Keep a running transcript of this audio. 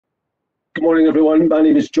Good morning, everyone. My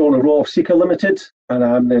name is John O'Rourke of Sika Limited, and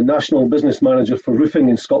I'm the National Business Manager for Roofing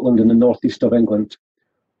in Scotland and the North East of England.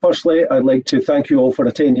 Firstly, I'd like to thank you all for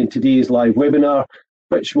attending today's live webinar,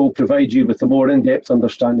 which will provide you with a more in-depth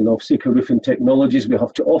understanding of Sika roofing technologies we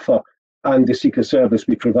have to offer and the Sika service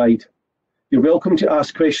we provide. You're welcome to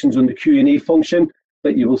ask questions on the Q&A function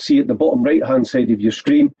that you will see at the bottom right-hand side of your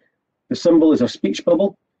screen. The symbol is a speech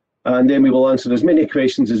bubble, and then we will answer as many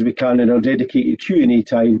questions as we can in our dedicated Q&A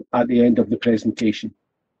time at the end of the presentation.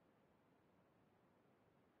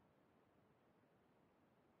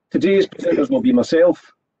 Today's presenters will be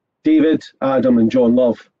myself, David, Adam and John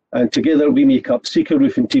Love, and together we make up Sika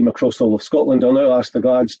roofing team across all of Scotland. I'll now ask the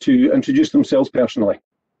lads to introduce themselves personally.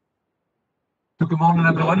 Good morning,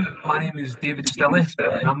 everyone. My name is David Stilley,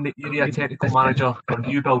 and I'm the Area Technical Manager for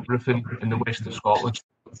New Build Roofing in the West of Scotland.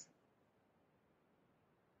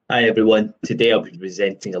 Hi everyone, today I'll be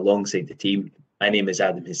presenting alongside the team. My name is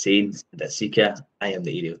Adam Hussain, and at Sika I am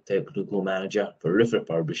the Area Technical Manager for Roof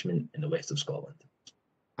Refurbishment in the West of Scotland.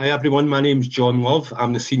 Hi everyone, my name's John Love.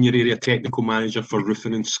 I'm the Senior Area Technical Manager for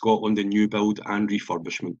Roofing in Scotland and New Build and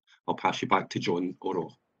Refurbishment. I'll pass you back to John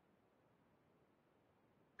O'Rourke.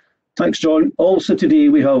 Thanks, John. Also today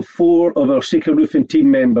we have 4 of our Sika roofing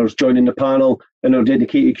team members joining the panel in our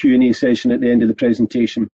dedicated Q&A session at the end of the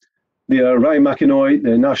presentation. They are Ryan McInnoy,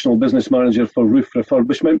 the National Business Manager for Roof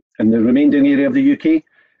Refurbishment in the remaining area of the UK,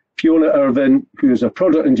 Fiona Irvin, who is a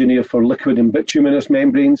Product Engineer for Liquid and Bituminous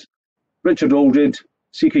Membranes, Richard Aldred,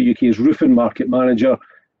 Sika UK's Roofing Market Manager,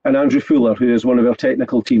 and Andrew Fuller, who is one of our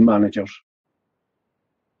Technical Team Managers.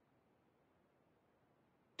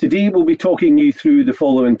 Today we'll be talking you through the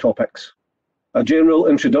following topics: a general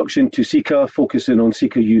introduction to Sika focusing on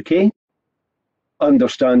Sika UK,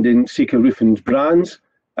 understanding Sika Roofing's brands,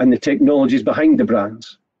 and the technologies behind the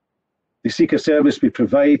brands, the Sika service we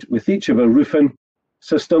provide with each of our roofing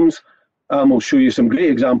systems, and we'll show you some great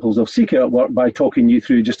examples of Sika at work by talking you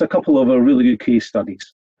through just a couple of our really good case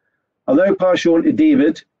studies. I'll now pass you on to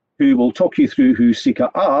David, who will talk you through who Sika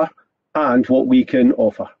are and what we can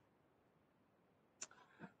offer.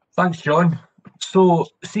 Thanks, John. So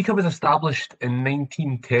Sika was established in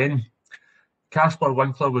 1910. Caspar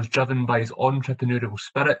Winkler was driven by his entrepreneurial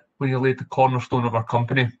spirit when he laid the cornerstone of our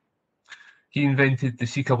company. He invented the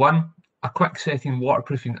Sika 1, a quick-setting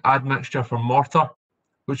waterproofing admixture for mortar,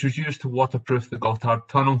 which was used to waterproof the Gotthard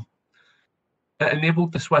Tunnel. It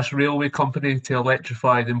enabled the Swiss Railway Company to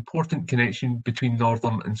electrify the important connection between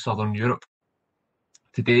Northern and Southern Europe.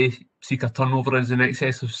 Today, Sika turnover is in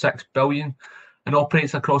excess of 6 billion and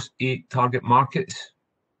operates across 8 target markets.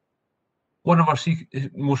 One of our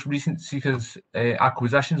most recent Sika's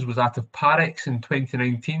acquisitions was that of Parex in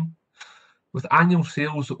 2019, with annual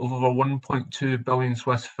sales of over 1.2 billion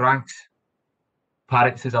Swiss francs.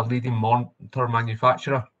 Parex is a leading mortar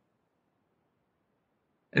manufacturer.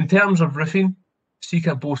 In terms of roofing,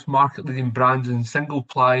 Sika boasts market-leading brands in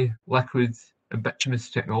single-ply, liquid and bituminous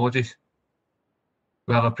technologies.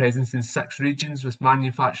 We have a presence in 6 regions with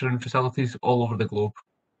manufacturing facilities all over the globe.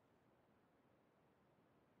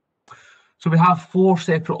 So we have 4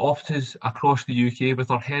 separate offices across the UK, with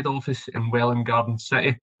our head office in Welwyn Garden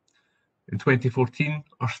City. In 2014,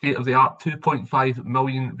 our state-of-the-art 2.5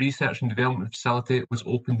 million research and development facility was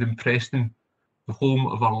opened in Preston, the home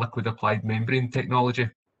of our liquid applied membrane technology.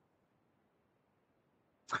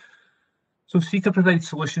 So Sika provides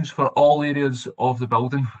solutions for all areas of the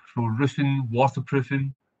building, from roofing,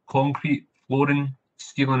 waterproofing, concrete, flooring,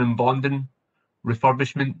 sealing and bonding,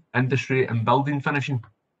 refurbishment, industry and building finishing.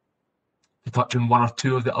 To touch on 1 or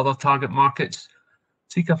 2 of the other target markets,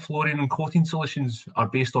 Sika flooring and coating solutions are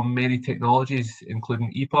based on many technologies,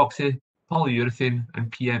 including epoxy, polyurethane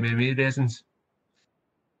and PMMA resins.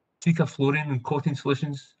 Sika flooring and coating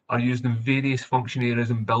solutions are used in various function areas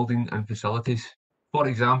in building and facilities. For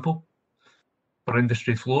example, for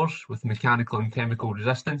industry floors with mechanical and chemical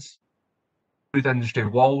resistance, food industry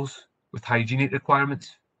walls with hygienic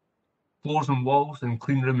requirements, floors and walls in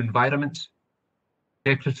clean room environments,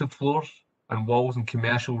 decorative floors and walls in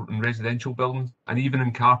commercial and residential buildings, and even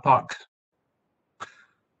in car parks.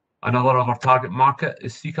 Another of our target market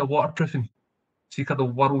is Sika waterproofing. Sika are the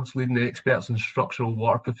world's leading experts in structural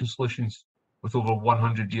waterproofing solutions with over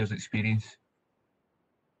 100 years experience.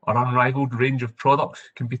 Our unrivaled range of products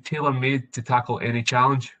can be tailor-made to tackle any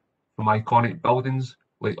challenge, from iconic buildings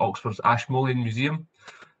like Oxford's Ashmolean Museum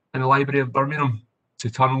and the Library of Birmingham, to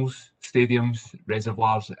tunnels, stadiums,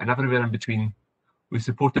 reservoirs and everywhere in between. We've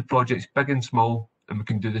supported projects big and small, and we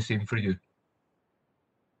can do the same for you.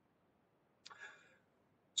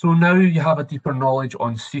 So now you have a deeper knowledge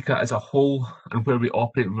on Sika as a whole and where we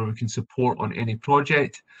operate and where we can support on any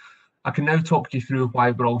project. I can now talk you through why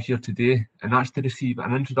we're all here today, and that's to receive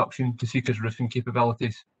an introduction to Sika's roofing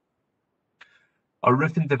capabilities. Our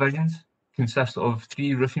roofing divisions consist of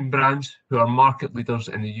 3 roofing brands who are market leaders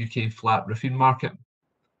in the UK flat roofing market.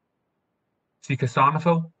 Sika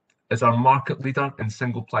Sarnafil is our market leader in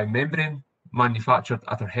single-ply membrane, manufactured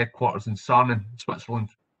at our headquarters in Sarnen, Switzerland.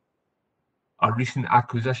 Our recent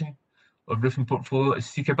acquisition of roofing portfolio is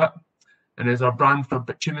Sika and is our brand for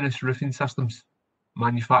bituminous roofing systems,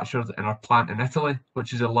 manufactured in our plant in Italy,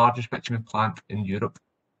 which is the largest bitumen plant in Europe.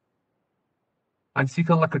 And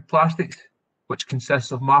Sika Liquid Plastics, which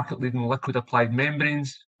consists of market-leading liquid applied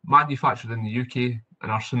membranes, manufactured in the UK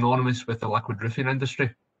and are synonymous with the liquid roofing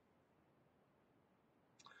industry.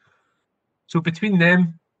 So between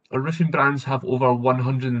them, our roofing brands have over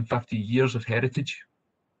 150 years of heritage.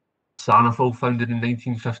 Sarnafil, founded in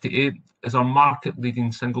 1958, is our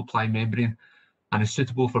market-leading single-ply membrane and is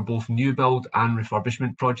suitable for both new build and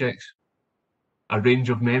refurbishment projects. A range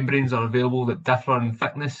of membranes are available that differ in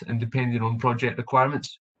thickness and depending on project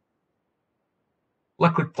requirements.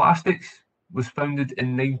 Liquid Plastics was founded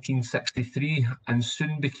in 1963 and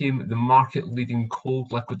soon became the market-leading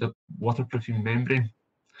cold liquid waterproofing membrane.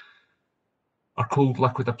 Our cold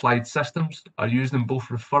liquid applied systems are used in both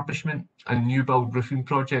refurbishment and new build roofing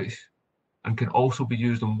projects and can also be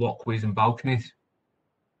used on walkways and balconies.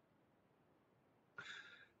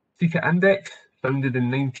 Sika Index, founded in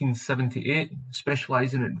 1978,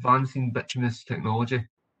 specialises in advancing bituminous technology.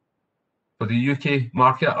 For the UK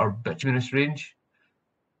market, our bituminous range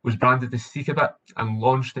was branded as Sika and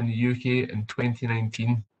launched in the UK in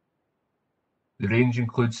 2019. The range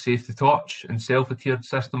includes safe to touch and self-adhered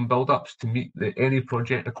system build-ups to meet any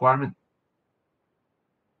project requirement.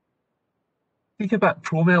 Sika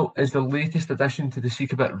ProMelt is the latest addition to the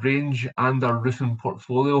Sika range and our roofing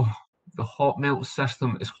portfolio. The hot melt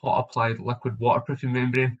system is hot applied liquid waterproofing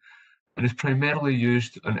membrane and is primarily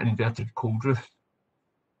used on inverted cold roofs,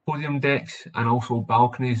 podium decks and also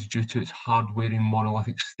balconies due to its hard-wearing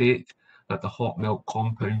monolithic state that the hot melt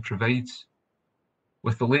compound provides.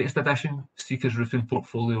 With the latest addition, Sika's roofing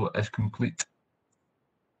portfolio is complete.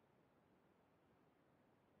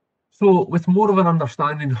 So with more of an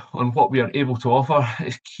understanding on what we are able to offer,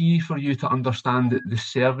 it's key for you to understand the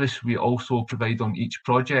service we also provide on each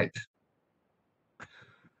project.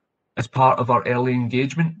 As part of our early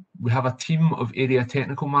engagement, we have a team of area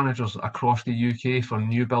technical managers across the UK for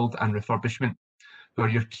new build and refurbishment, who are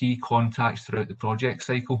your key contacts throughout the project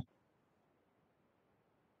cycle.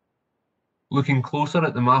 Looking closer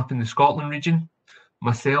at the map in the Scotland region,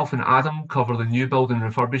 myself and Adam cover the new build and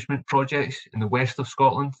refurbishment projects in the west of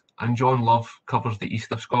Scotland, and John Love covers the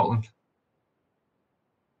east of Scotland.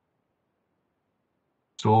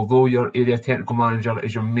 So although your area technical manager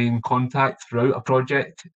is your main contact throughout a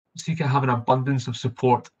project, Sika have an abundance of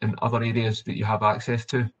support in other areas that you have access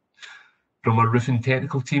to. From our roofing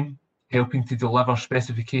technical team, helping to deliver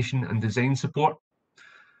specification and design support,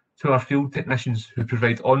 to our field technicians who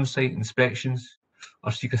provide on-site inspections,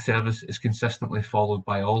 our Sika service is consistently followed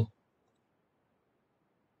by all.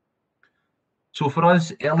 So for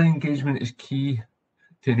us, early engagement is key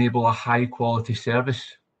to enable a high quality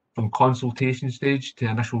service, from consultation stage to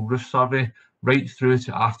initial roof survey, right through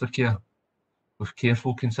to aftercare. With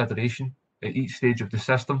careful consideration at each stage of the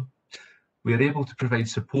system, we are able to provide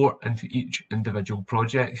support into each individual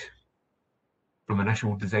project, from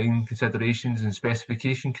initial design considerations and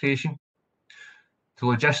specification creation, to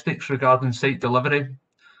logistics regarding site delivery,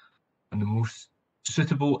 and the most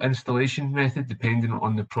suitable installation method depending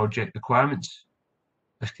on the project requirements.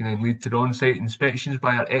 This can then lead to on-site inspections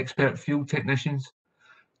by our expert field technicians,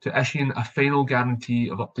 to issuing a final guarantee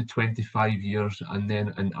of up to 25 years and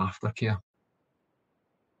then an aftercare.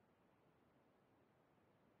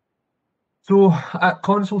 So at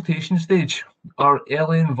consultation stage, our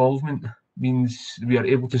early involvement means we are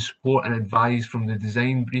able to support and advise from the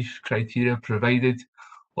design brief criteria provided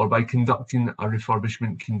or by conducting a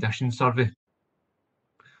refurbishment condition survey.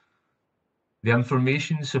 The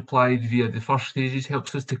information supplied via the first stages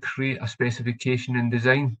helps us to create a specification and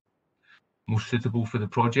design most suitable for the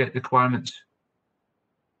project requirements,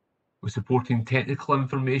 with supporting technical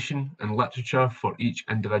information and literature for each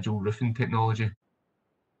individual roofing technology.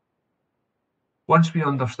 Once we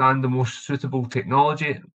understand the most suitable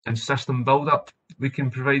technology and system build-up, we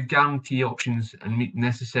can provide guarantee options and meet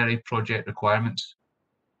necessary project requirements.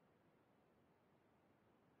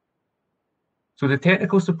 So the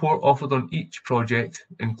technical support offered on each project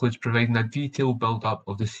includes providing a detailed build-up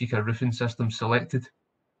of the Sika roofing system selected.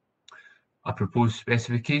 A proposed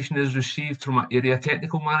specification is received from our area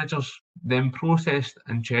technical managers, then processed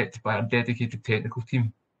and checked by our dedicated technical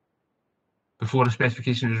team. before a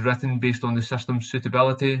specification is written based on the system's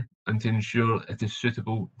suitability and to ensure it is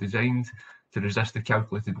suitable designed to resist the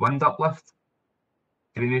calculated wind uplift,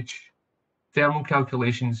 drainage, thermal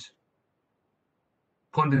calculations,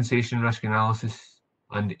 condensation risk analysis,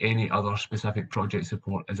 and any other specific project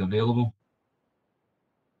support is available.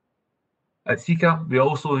 At Sika, we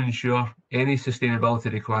also ensure any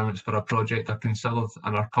sustainability requirements for a project are considered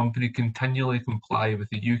and our company continually comply with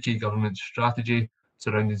the UK government's strategy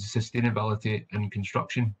surrounding sustainability in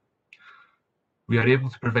construction. We are able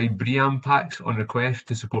to provide BREEAM packs on request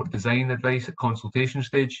to support design advice at consultation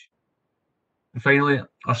stage. And finally,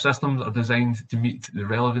 our systems are designed to meet the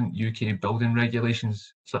relevant UK building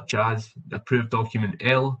regulations, such as the approved document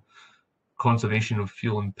L, Conservation of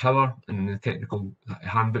Fuel and Power, and in the Technical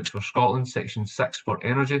Handbooks for Scotland, Section 6 for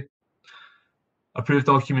Energy. Approved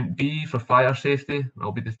document B for Fire Safety,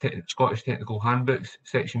 that'll be the Scottish Technical Handbooks,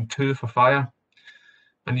 Section 2 for Fire.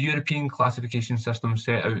 And the European classification system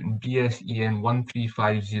set out in BSEN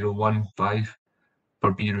 135015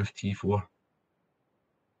 for B-Roof T4.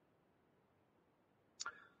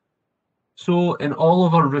 So in all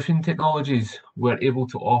of our roofing technologies, we're able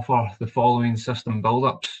to offer the following system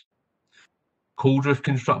build-ups. Cold roof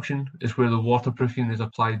construction is where the waterproofing is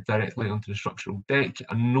applied directly onto the structural deck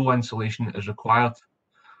and no insulation is required.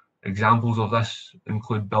 Examples of this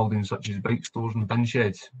include buildings such as bike stores and bin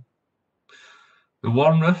sheds. The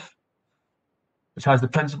warm roof, which has the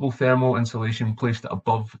principal thermal insulation placed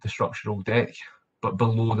above the structural deck but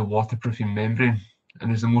below the waterproofing membrane,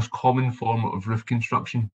 and is the most common form of roof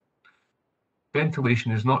construction.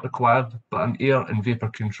 Ventilation is not required, but an air and vapour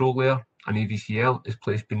control layer, an AVCL, is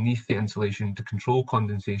placed beneath the insulation to control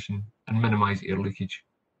condensation and minimise air leakage.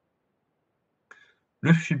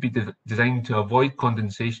 Roofs should be designed to avoid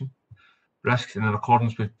condensation risks in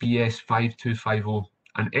accordance with BS 5250,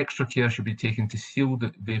 and extra care should be taken to seal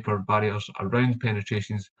the vapour barriers around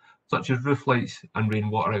penetrations such as roof lights and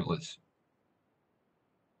rainwater outlets.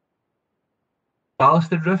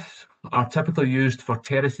 Ballasted roofs are typically used for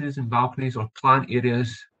terraces and balconies or plant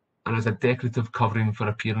areas and as a decorative covering for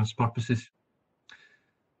appearance purposes.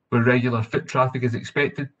 Where regular foot traffic is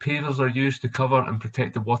expected, pavers are used to cover and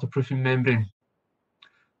protect the waterproofing membrane.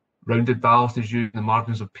 Rounded ballast is used in the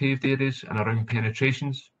margins of paved areas and around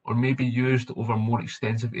penetrations, or may be used over more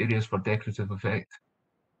extensive areas for decorative effect.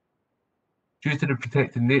 Due to the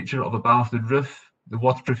protected nature of a ballasted roof, the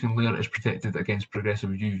waterproofing layer is protected against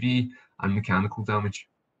progressive UV and mechanical damage.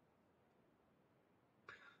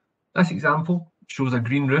 This example shows a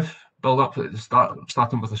green roof built up at the start,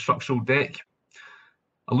 starting with a structural deck,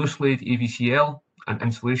 a loose laid AVCL, an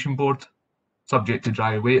insulation board, subject to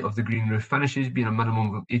dry weight of the green roof finishes being a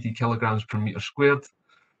minimum of 80 kilograms per metre squared.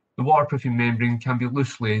 The waterproofing membrane can be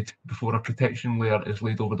loose laid before a protection layer is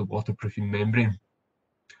laid over the waterproofing membrane.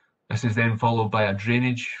 This is then followed by a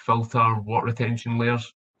drainage, filter, water retention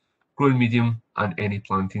layers, growing medium, and any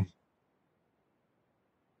planting.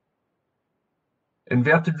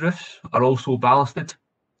 Inverted roofs are also ballasted.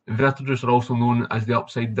 Inverted roofs are also known as the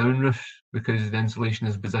upside down roofs because the insulation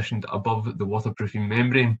is positioned above the waterproofing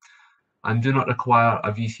membrane and do not require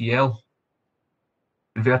a VCL.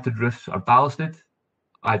 Inverted roofs are ballasted,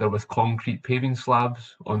 either with concrete paving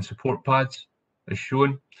slabs on support pads, as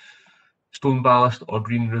shown, stone ballast or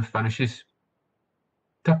green roof finishes.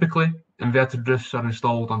 Typically, inverted roofs are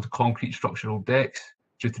installed onto concrete structural decks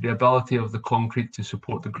due to the ability of the concrete to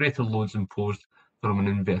support the greater loads imposed from an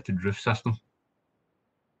inverted roof system.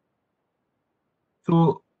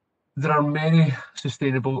 So there are many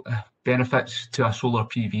sustainable benefits to a solar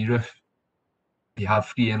PV roof. You have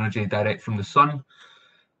free energy direct from the sun,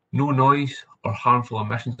 no noise or harmful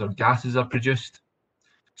emissions or gases are produced,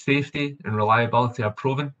 safety and reliability are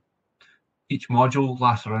proven, each module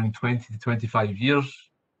lasts around 20 to 25 years,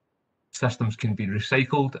 systems can be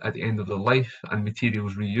recycled at the end of their life and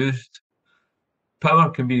materials reused, power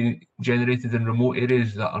can be generated in remote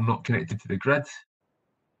areas that are not connected to the grid,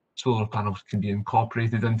 solar panels can be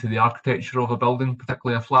incorporated into the architecture of a building,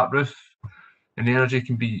 particularly a flat roof, and energy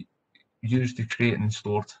can be used to create and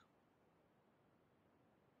stored.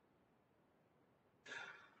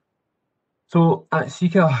 So at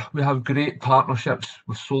Sika, we have great partnerships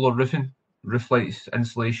with solar roofing, roof lights,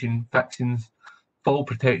 insulation, fixings, fall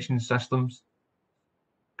protection systems.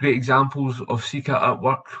 Great examples of Sika at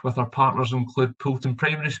work with our partners include Poulton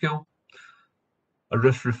Primary School, a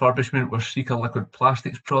roof refurbishment where Sika liquid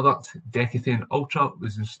plastics product, Decatane Ultra,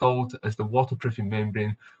 was installed as the waterproofing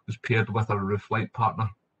membrane was paired with our roof light partner.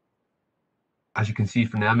 As you can see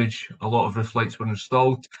from the image, a lot of roof lights were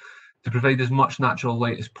installed to provide as much natural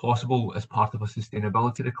light as possible as part of a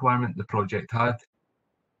sustainability requirement the project had.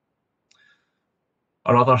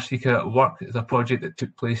 Our other Sika work is a project that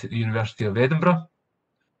took place at the University of Edinburgh,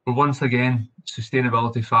 where once again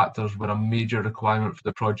sustainability factors were a major requirement for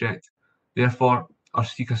the project. Therefore, our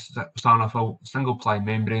Sika Sarnafil single-ply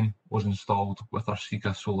membrane was installed with our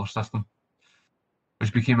Sika solar system,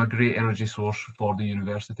 which became a great energy source for the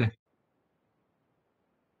university.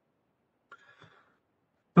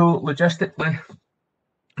 So logistically,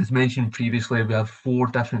 as mentioned previously, we have 4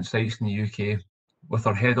 different sites in the UK, with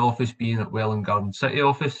our head office being at Welwyn Garden City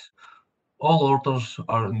office. All orders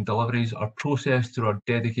and deliveries are processed through our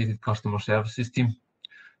dedicated customer services team,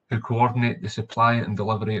 who coordinate the supply and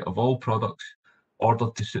delivery of all products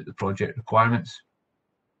ordered to suit the project requirements.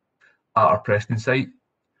 At our Preston site,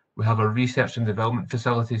 we have our research and development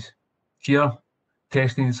facilities. Here,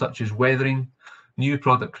 testing such as weathering, new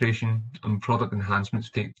product creation and product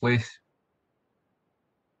enhancements take place.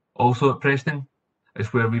 Also at Preston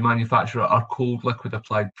is where we manufacture our cold liquid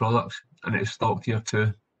applied products, and it is stocked here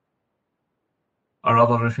too. Our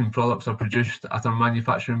other roofing products are produced at our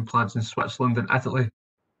manufacturing plants in Switzerland and Italy,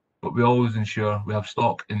 but we always ensure we have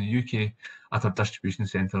stock in the UK at our distribution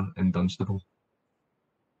centre in Dunstable.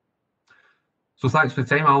 So thanks for the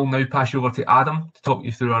time. I'll now pass you over to Adam to talk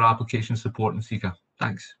you through our application support in Sika.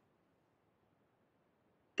 Thanks.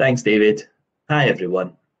 Thanks, David. Hi,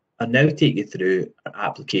 everyone. I'll now take you through our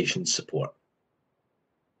application support.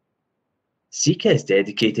 Sika is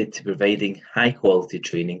dedicated to providing high-quality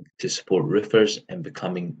training to support roofers in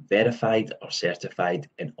becoming verified or certified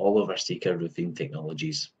in all of our Sika roofing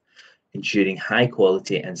technologies, ensuring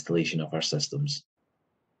high-quality installation of our systems.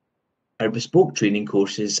 Our bespoke training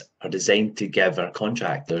courses are designed to give our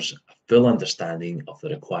contractors a full understanding of the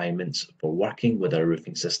requirements for working with our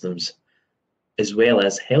roofing systems, as well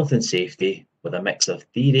as health and safety with a mix of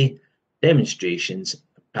theory, demonstrations,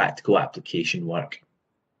 and practical application work.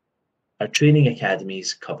 Our training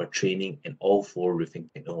academies cover training in all 4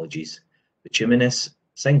 roofing technologies: bituminous,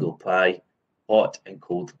 single-ply, hot and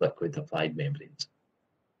cold liquid applied membranes.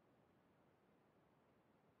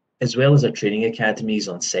 As well as our training academies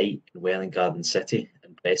on site in Welwyn Garden City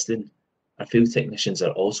and Preston, our field technicians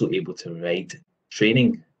are also able to provide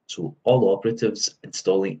training, so all operatives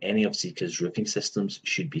installing any of Sika's roofing systems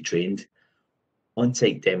should be trained.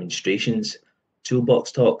 On-site demonstrations,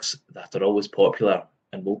 toolbox talks that are always popular,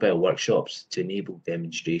 and mobile workshops to enable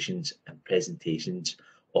demonstrations and presentations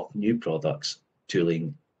of new products,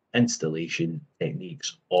 tooling, installation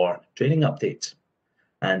techniques, or training updates.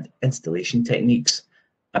 And installation techniques,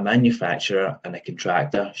 a manufacturer and a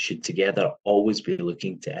contractor should together always be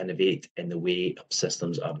looking to innovate in the way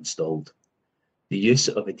systems are installed. The use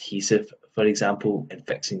of adhesive, for example, in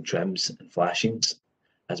fixing trims and flashings,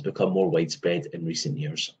 has become more widespread in recent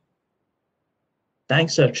years.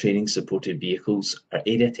 Thanks to our training supported vehicles, our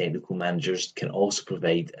area technical managers can also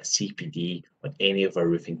provide a CPD on any of our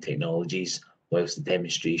roofing technologies whilst the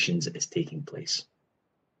demonstrations is taking place.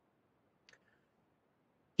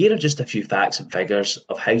 Here are just a few facts and figures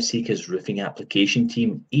of how Sika's roofing application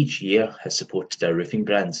team each year has supported our roofing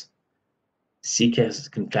brands. Sika's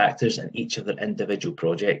contractors in each of their individual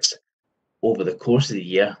projects. Over the course of the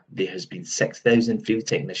year, there has been 6,000 field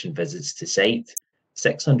technician visits to site,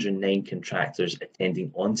 609 contractors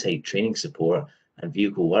attending on-site training support and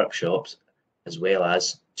vehicle workshops, as well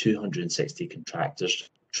as 260 contractors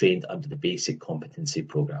trained under the Basic Competency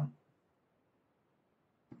Programme.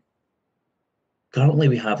 Currently,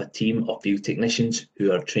 we have a team of field technicians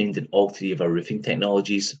who are trained in all 3 of our roofing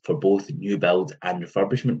technologies for both new build and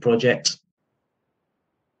refurbishment projects.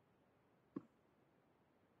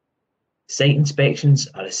 Site inspections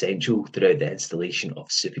are essential throughout the installation of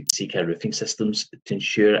Sika roofing systems to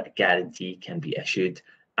ensure a guarantee can be issued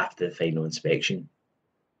after the final inspection.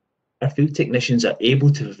 Our field technicians are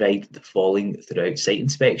able to provide the following throughout site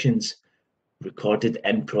inspections: recorded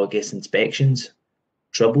in-progress inspections,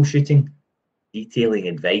 troubleshooting, detailing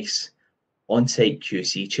advice, on-site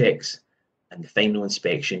QC checks, and the final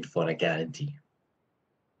inspection for a guarantee.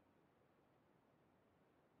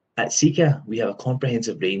 At Sika, we have a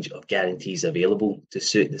comprehensive range of guarantees available to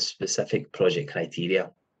suit the specific project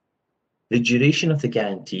criteria. The duration of the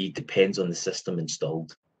guarantee depends on the system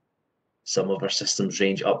installed. Some of our systems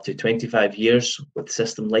range up to 25 years, with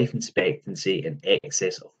system life expectancy in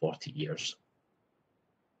excess of 40 years.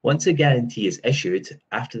 Once a guarantee is issued,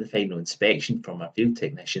 after the final inspection from our field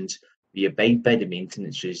technicians, we abide by the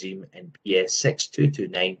maintenance regime in PS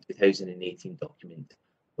 6229/2018 document,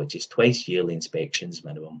 which is twice yearly inspections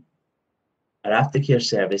minimum. Our aftercare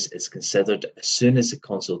service is considered as soon as the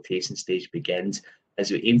consultation stage begins,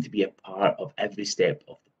 as we aim to be a part of every step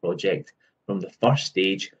of the project, from the first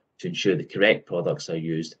stage to ensure the correct products are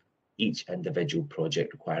used, each individual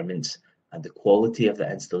project requirements, and the quality of the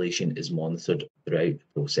installation is monitored throughout the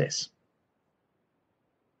process.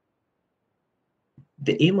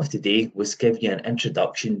 The aim of today was to give you an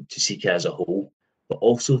introduction to Sika as a whole, but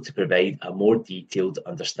also to provide a more detailed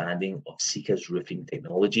understanding of Sika's roofing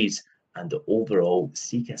technologies and the overall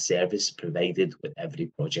Sika service provided with every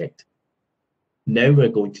project. Now we're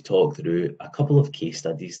going to talk through a couple of case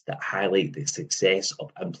studies that highlight the success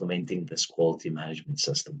of implementing this quality management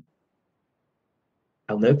system.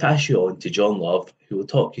 I'll now pass you on to John Love, who will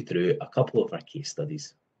talk you through a couple of our case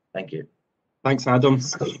studies. Thank you. Thanks, Adam.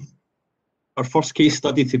 Our first case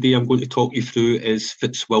study today I'm going to talk you through is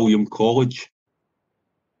Fitzwilliam College.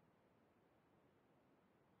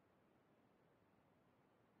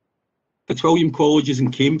 Fitzwilliam College is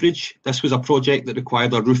in Cambridge. This was a project that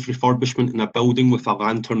required a roof refurbishment in a building with a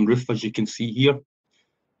lantern roof, as you can see here.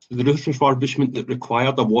 The roof refurbishment that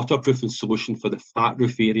required a waterproofing solution for the flat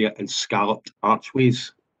roof area and scalloped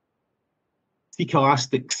archways. Sika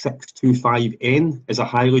Elastic 625N is a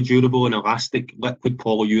highly durable and elastic liquid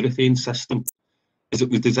polyurethane system, as it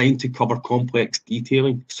was designed to cover complex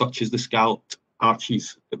detailing, such as the scalloped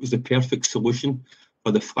arches. It was the perfect solution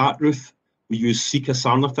for the flat roof. We used Sika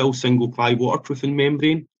Sarnafil single-ply waterproofing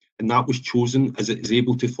membrane, and that was chosen as it is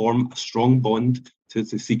able to form a strong bond to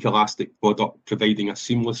the Sika Elastic product, providing a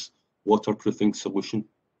seamless waterproofing solution.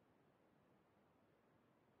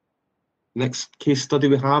 Next case study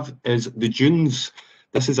we have is the Dunes.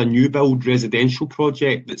 This is a new build residential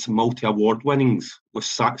project that's multi-award winnings with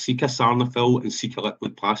Sika Sarnafil and Sika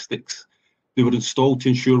liquid plastics. They were installed to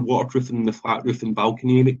ensure waterproofing in the flat roof and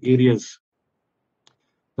balcony areas.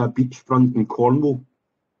 A beachfront in Cornwall.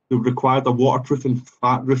 They required a waterproofing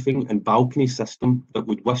flat roofing and balcony system that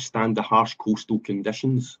would withstand the harsh coastal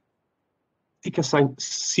conditions. Sika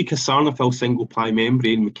Sarnafil single-ply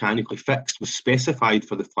membrane mechanically fixed was specified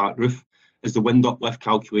for the flat roof, as the wind uplift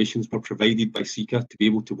calculations were provided by Sika to be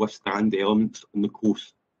able to withstand the elements on the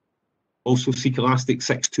coast. Also, Sika Elastic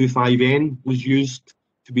 625N was used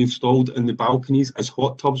to be installed in the balconies as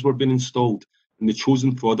hot tubs were being installed, and the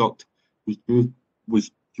chosen product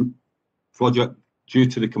was due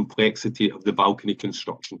to the complexity of the balcony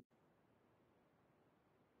construction.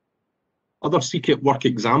 Other Sika work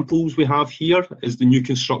examples we have here is the new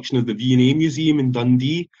construction of the V&A Museum in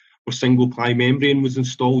Dundee, where single-ply membrane was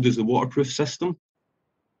installed as the waterproof system.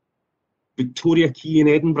 Victoria Quay in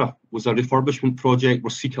Edinburgh was a refurbishment project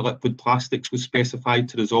where Sika liquid plastics was specified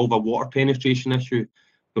to resolve a water penetration issue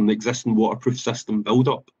from the existing waterproof system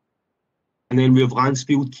build-up. And then we have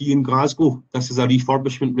Lansfield Quay in Glasgow. This is a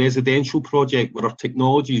refurbishment residential project where our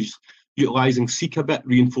technologies, utilising Sikabit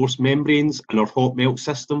reinforced membranes and our hot melt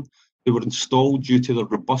system, they were installed due to their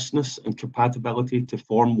robustness and compatibility to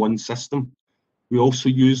form one system. We also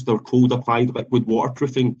used our cold applied liquid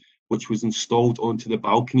waterproofing, which was installed onto the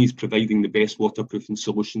balconies, providing the best waterproofing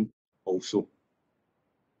solution also.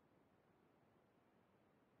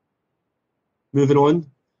 Moving on,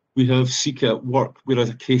 we have Sika work, whereas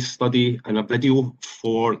a case study and a video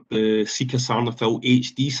for the Sika Sarnafil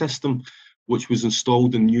HD system, which was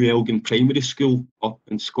installed in New Elgin Primary School up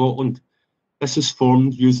in Scotland. This is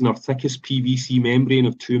formed using our thickest PVC membrane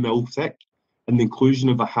of 2 mm thick and the inclusion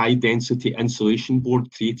of a high density insulation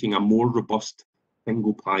board, creating a more robust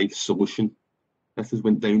single ply solution. This has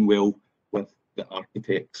went down well with the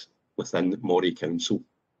architects within Moray Council.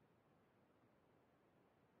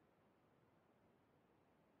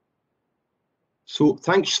 So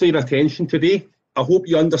thanks for your attention today. I hope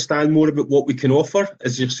you understand more about what we can offer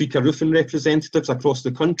as your Sika roofing representatives across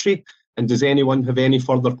the country. And does anyone have any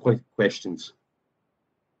further questions?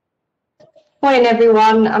 Morning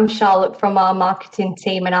everyone, I'm Charlotte from our marketing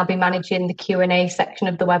team and I'll be managing the Q&A section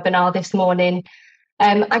of the webinar this morning.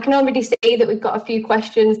 I can already see that we've got a few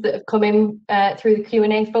questions that have come in through the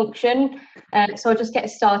Q&A function, so I'll just get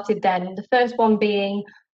started then. The first one being,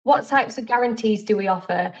 what types of guarantees do we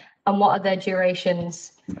offer and what are their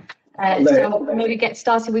durations? So maybe get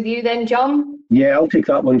started with you then, John. Yeah, I'll take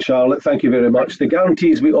that one, Charlotte. Thank you very much. The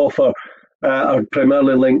guarantees we offer are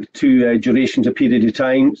primarily linked to durations of period of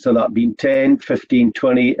time, so that being 10, 15,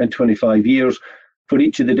 20 and 25 years for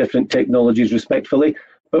each of the different technologies respectively.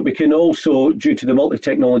 But we can also, due to the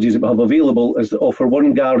multi-technologies that we have available, is to offer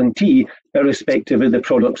one guarantee irrespective of the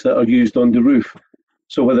products that are used on the roof.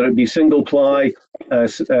 So whether it be single ply,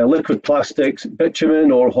 liquid plastics,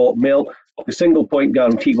 bitumen or hot melt, the single point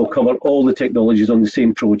guarantee will cover all the technologies on the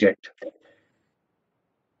same project.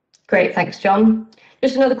 Great, thanks John.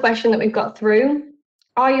 Just another question that we've got through.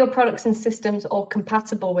 Are your products and systems all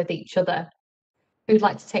compatible with each other? Who'd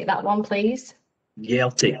like to take that one, please? Yeah,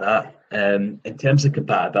 I'll take that. In terms of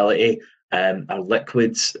compatibility, Our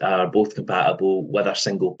liquids are both compatible with our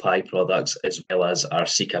single ply products as well as our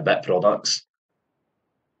Sika bit products.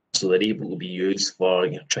 So they're able to be used for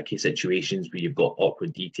tricky situations where you've got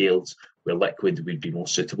awkward details, where liquid would be more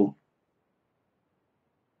suitable.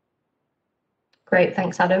 Great,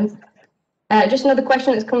 thanks, Adam. Just another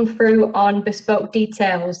question that's come through on bespoke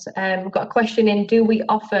details. We've got a question in, do we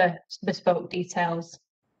offer bespoke details?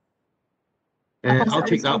 I'll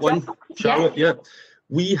take that one, Charlotte. Yeah.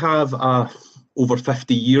 We have over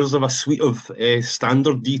 50 years of a suite of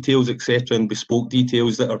standard details, etc., and bespoke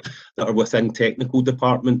details that are within technical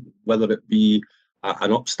department, whether it be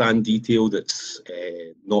an upstand detail that's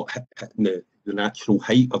not hitting the natural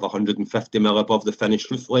height of 150 mil above the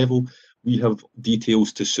finished roof level. We have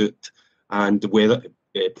details to suit, and whether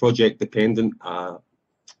project dependent,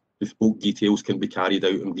 bespoke details can be carried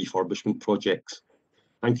out in refurbishment projects.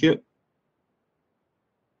 Thank you.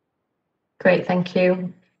 Great, thank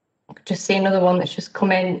you. Just see another one that's just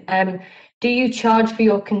come in. Do you charge for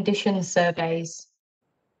your condition surveys?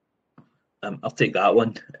 I'll take that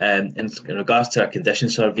one. In regards to our condition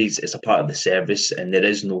surveys, it's a part of the service and there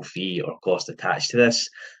is no fee or cost attached to this.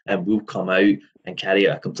 And we'll come out and carry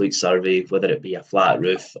out a complete survey, whether it be a flat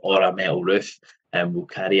roof or a metal roof. And we'll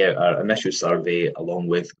carry out our initial survey along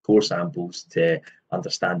with core samples to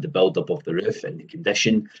understand the build-up of the roof and the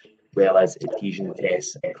condition, as well as adhesion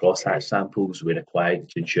tests and crosshatch samples were required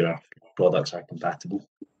to ensure our products are compatible.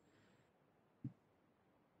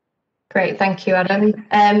 Great, thank you, Adam.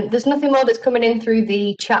 There's nothing more that's coming in through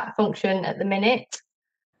the chat function at the minute.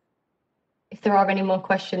 If there are any more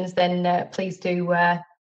questions, then please do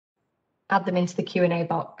add them into the Q&A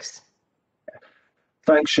box.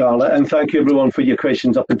 Thanks, Charlotte, and thank you everyone for your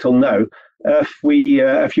questions up until now.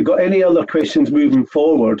 If you've got any other questions moving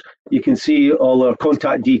forward, you can see all our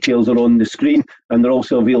contact details are on the screen and they're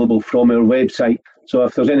also available from our website. So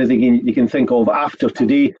if there's anything you can think of after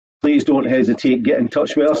today, please don't hesitate, get in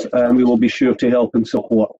touch with us and we will be sure to help and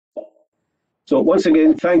support. So once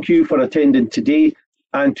again, thank you for attending today.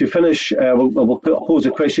 And to finish, we'll pose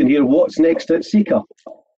a question here. What's next at Sika?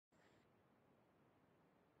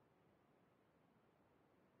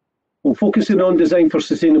 Well, focusing on design for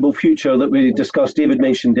sustainable future that we discussed, David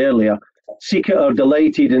mentioned earlier, Sika are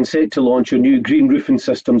delighted and set to launch our new green roofing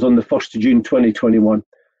systems on the 1st of June 2021.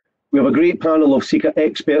 We have a great panel of Sika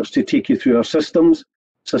experts to take you through our systems,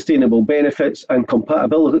 sustainable benefits and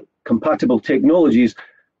compatible technologies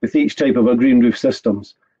with each type of our green roof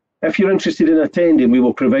systems. If you're interested in attending, we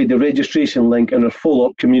will provide the registration link in our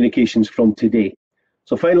follow-up communications from today.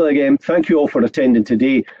 So finally again, thank you all for attending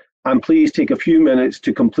today and please take a few minutes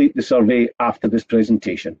to complete the survey after this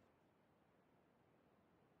presentation.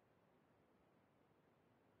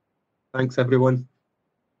 Thanks everyone.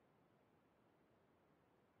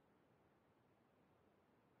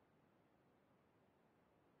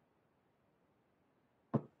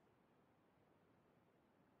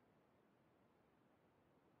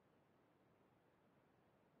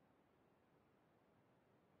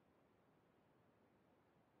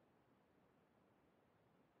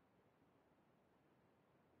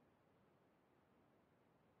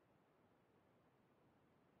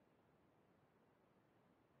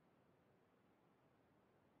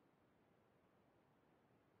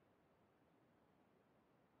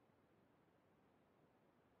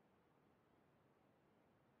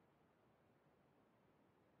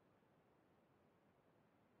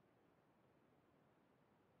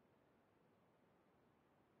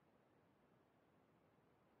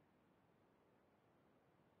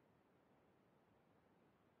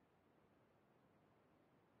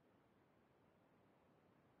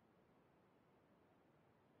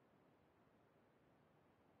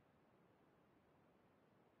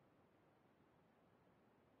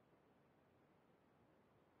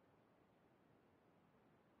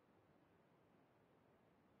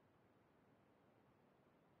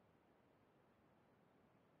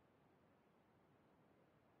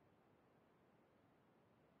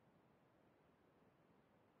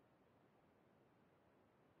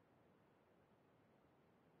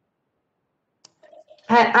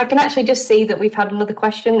 I can actually just see that we've had another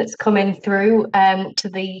question that's come in through to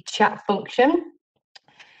the chat function.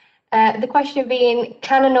 The question being,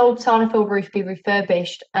 can an old Sarnafil roof be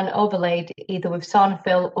refurbished and overlaid either with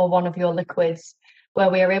Sarnafil or one of your liquids, where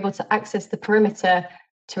we are able to access the perimeter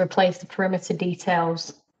to replace the perimeter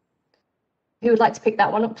details? Who would like to pick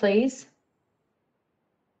that one up, please?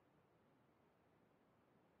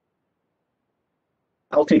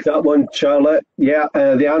 I'll take that one, Charlotte. Yeah,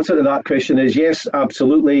 the answer to that question is yes,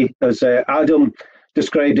 absolutely. As Adam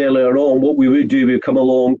described earlier on, what we would do, we would come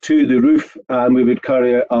along to the roof and we would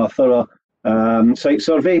carry out a thorough site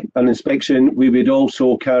survey and inspection. We would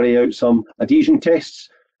also carry out some adhesion tests,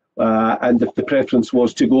 and if the preference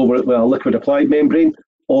was to go over it with a liquid applied membrane,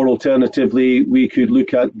 or alternatively we could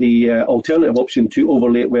look at the alternative option to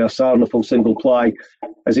overlay it with a Sarnafil single ply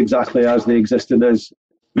as exactly as the existing is.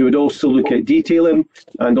 We would also look at detailing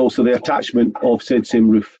and also the attachment of said same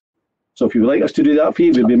roof. So if you would like us to do that for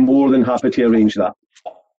you, we'd be more than happy to arrange that.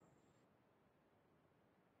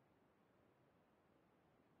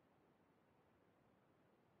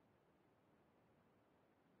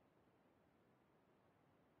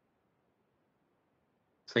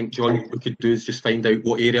 I think, John, what we could do is just find out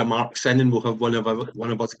what area Mark's in, and we'll have one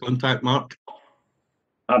of us contact Mark.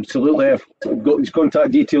 Absolutely. If we've got his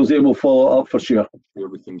contact details there, we'll follow up for sure. Where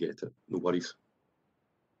we can get it, no worries.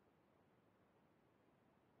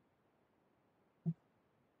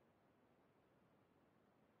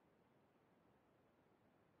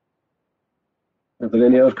 Are there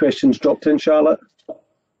any other questions dropped in, Charlotte?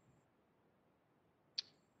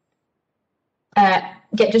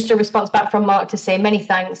 Get just a response back from Mark to say many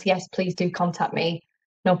thanks. Yes, please do contact me.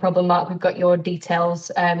 No problem, Mark. We've got your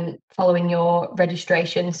details following your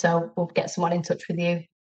registration, so we'll get someone in touch with you.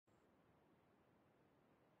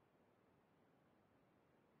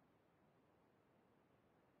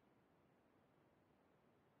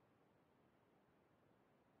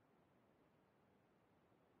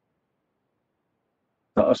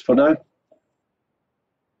 That's us for now.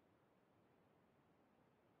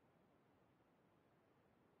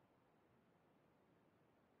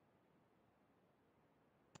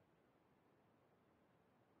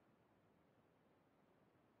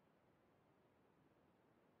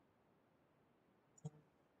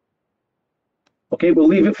 Okay, we'll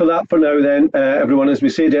leave it for that for now then, everyone. As we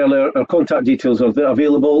said earlier, our contact details are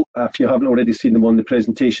available. If you haven't already seen them on the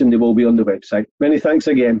presentation, they will be on the website. Many thanks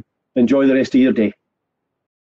again. Enjoy the rest of your day.